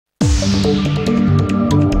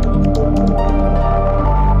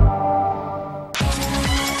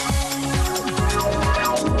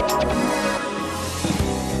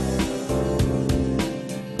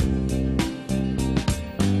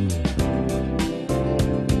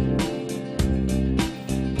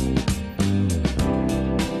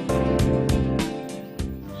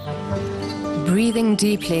Breathing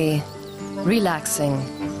deeply, relaxing,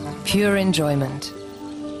 pure enjoyment.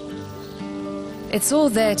 It's all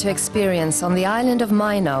there to experience on the island of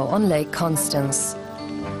Mainau on Lake Constance.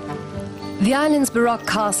 The island's Baroque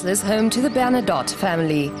castle is home to the Bernadotte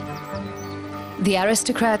family. The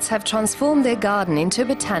aristocrats have transformed their garden into a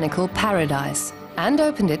botanical paradise and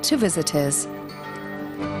opened it to visitors.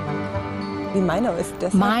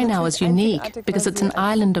 Mainau is unique because it's an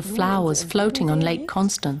island of flowers floating on Lake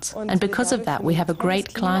Constance, and because of that we have a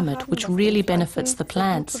great climate which really benefits the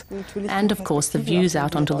plants, and of course the views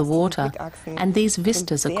out onto the water. And these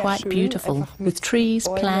vistas are quite beautiful, with trees,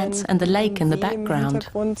 plants and the lake in the background.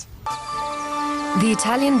 The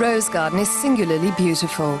Italian rose garden is singularly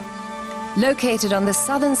beautiful. Located on the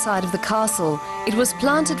southern side of the castle, it was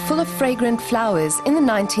planted full of fragrant flowers in the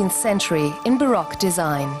 19th century in Baroque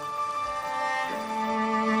design.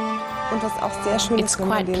 It's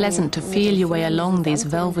quite pleasant to feel your way along these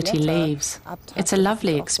velvety leaves. It's a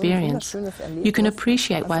lovely experience. You can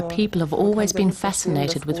appreciate why people have always been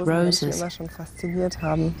fascinated with roses.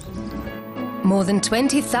 More than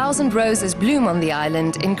 20,000 roses bloom on the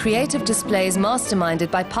island in creative displays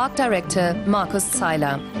masterminded by park director Markus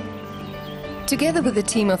Zeiler. Together with a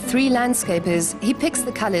team of 3 landscapers, he picks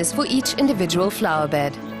the colors for each individual flower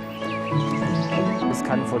bed.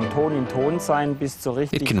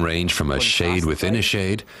 It can range from a shade within a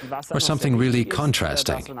shade or something really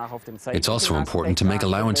contrasting. It's also important to make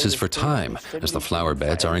allowances for time, as the flower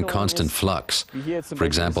beds are in constant flux. For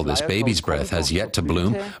example, this baby's breath has yet to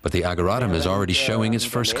bloom, but the ageratum is already showing its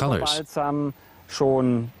first colors.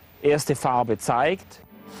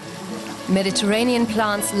 Mediterranean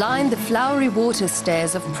plants line the flowery water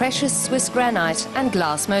stairs of precious Swiss granite and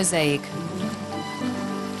glass mosaic.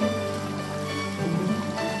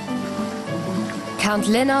 Count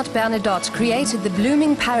Leonard Bernadotte created the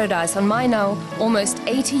blooming paradise on Mainau almost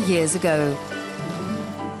 80 years ago.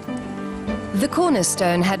 The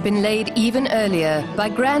cornerstone had been laid even earlier by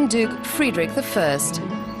Grand Duke Friedrich I.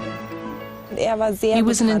 He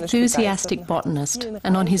was an enthusiastic botanist,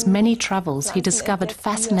 and on his many travels he discovered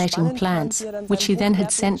fascinating plants, which he then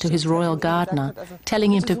had sent to his royal gardener,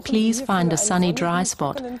 telling him to please find a sunny dry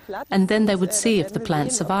spot, and then they would see if the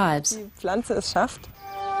plant survives.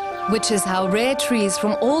 Which is how rare trees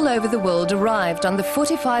from all over the world arrived on the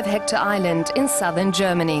 45-hectare island in southern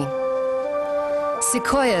Germany.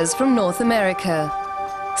 Sequoias from North America,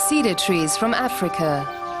 cedar trees from Africa,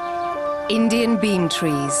 Indian beam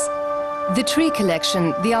trees. The tree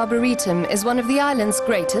collection, the Arboretum, is one of the island's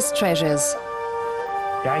greatest treasures.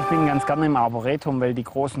 I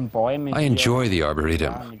enjoy the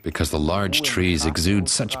Arboretum because the large trees exude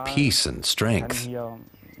such peace and strength.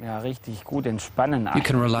 You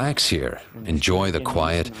can relax here, enjoy the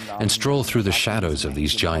quiet, and stroll through the shadows of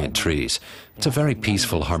these giant trees. It's a very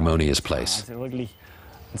peaceful, harmonious place.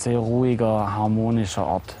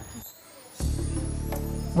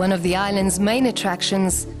 One of the island's main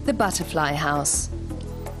attractions, the butterfly house.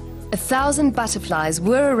 1,000 butterflies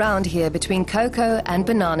whir around here between cocoa and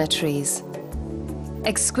banana trees.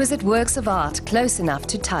 Exquisite works of art close enough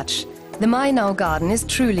to touch. The Mainau garden is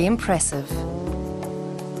truly impressive.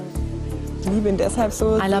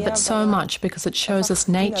 I love it so much because it shows us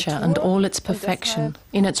nature and all its perfection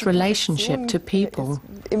in its relationship to people.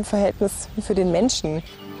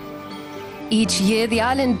 Each year the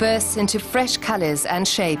island bursts into fresh colors and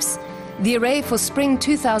shapes. The array for spring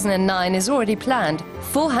 2009 is already planned.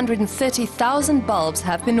 430,000 bulbs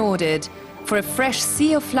have been ordered for a fresh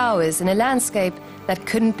sea of flowers in a landscape that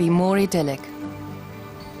couldn't be more idyllic.